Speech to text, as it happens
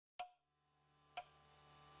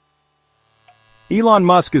Elon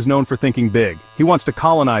Musk is known for thinking big. He wants to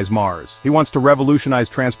colonize Mars. He wants to revolutionize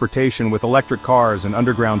transportation with electric cars and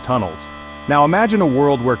underground tunnels. Now imagine a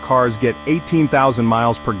world where cars get 18,000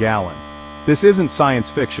 miles per gallon. This isn't science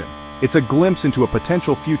fiction. It's a glimpse into a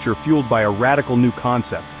potential future fueled by a radical new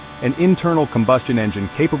concept, an internal combustion engine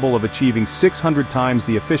capable of achieving 600 times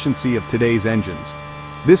the efficiency of today's engines.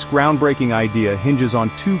 This groundbreaking idea hinges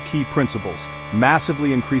on two key principles: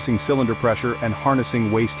 massively increasing cylinder pressure and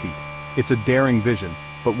harnessing waste heat. It's a daring vision,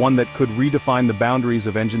 but one that could redefine the boundaries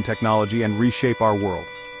of engine technology and reshape our world.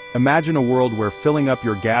 Imagine a world where filling up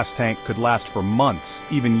your gas tank could last for months,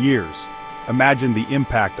 even years. Imagine the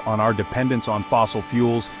impact on our dependence on fossil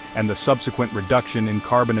fuels and the subsequent reduction in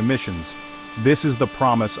carbon emissions. This is the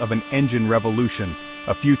promise of an engine revolution,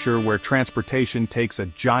 a future where transportation takes a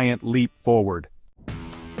giant leap forward.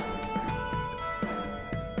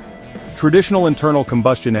 Traditional internal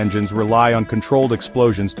combustion engines rely on controlled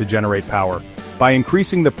explosions to generate power. By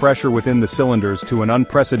increasing the pressure within the cylinders to an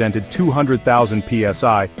unprecedented 200,000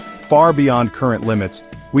 psi, far beyond current limits,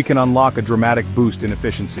 we can unlock a dramatic boost in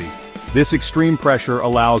efficiency. This extreme pressure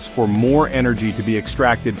allows for more energy to be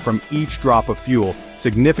extracted from each drop of fuel,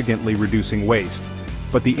 significantly reducing waste.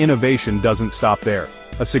 But the innovation doesn't stop there.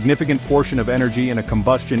 A significant portion of energy in a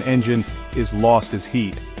combustion engine is lost as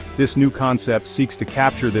heat. This new concept seeks to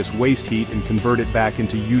capture this waste heat and convert it back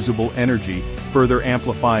into usable energy, further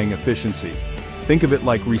amplifying efficiency. Think of it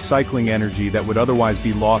like recycling energy that would otherwise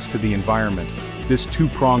be lost to the environment. This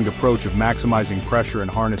two-pronged approach of maximizing pressure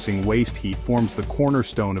and harnessing waste heat forms the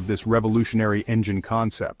cornerstone of this revolutionary engine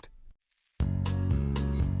concept.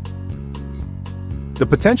 The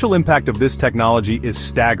potential impact of this technology is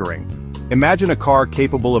staggering. Imagine a car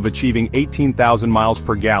capable of achieving 18,000 miles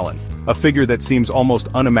per gallon. A figure that seems almost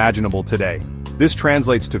unimaginable today. This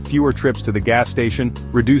translates to fewer trips to the gas station,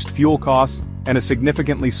 reduced fuel costs, and a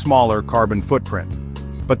significantly smaller carbon footprint.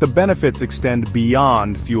 But the benefits extend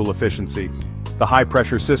beyond fuel efficiency. The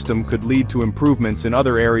high-pressure system could lead to improvements in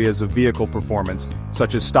other areas of vehicle performance,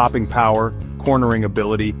 such as stopping power, cornering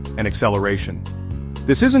ability, and acceleration.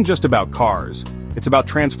 This isn't just about cars, it's about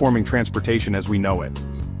transforming transportation as we know it.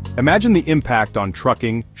 Imagine the impact on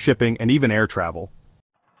trucking, shipping, and even air travel.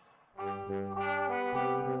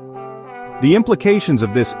 The implications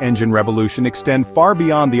of this engine revolution extend far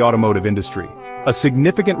beyond the automotive industry. A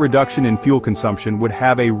significant reduction in fuel consumption would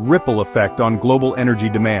have a ripple effect on global energy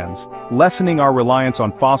demands, lessening our reliance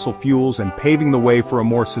on fossil fuels and paving the way for a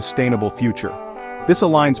more sustainable future. This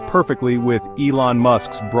aligns perfectly with Elon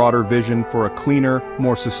Musk's broader vision for a cleaner,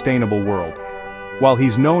 more sustainable world. While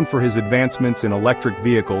he's known for his advancements in electric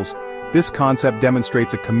vehicles, this concept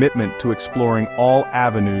demonstrates a commitment to exploring all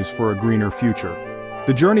avenues for a greener future.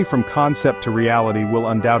 The journey from concept to reality will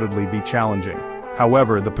undoubtedly be challenging.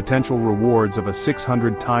 However, the potential rewards of a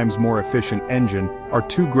 600 times more efficient engine are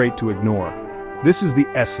too great to ignore. This is the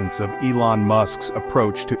essence of Elon Musk's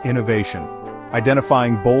approach to innovation,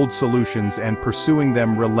 identifying bold solutions and pursuing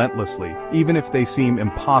them relentlessly, even if they seem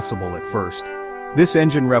impossible at first. This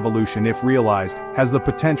engine revolution, if realized, has the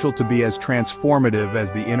potential to be as transformative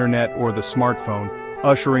as the internet or the smartphone,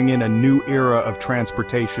 ushering in a new era of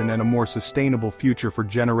transportation and a more sustainable future for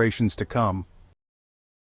generations to come.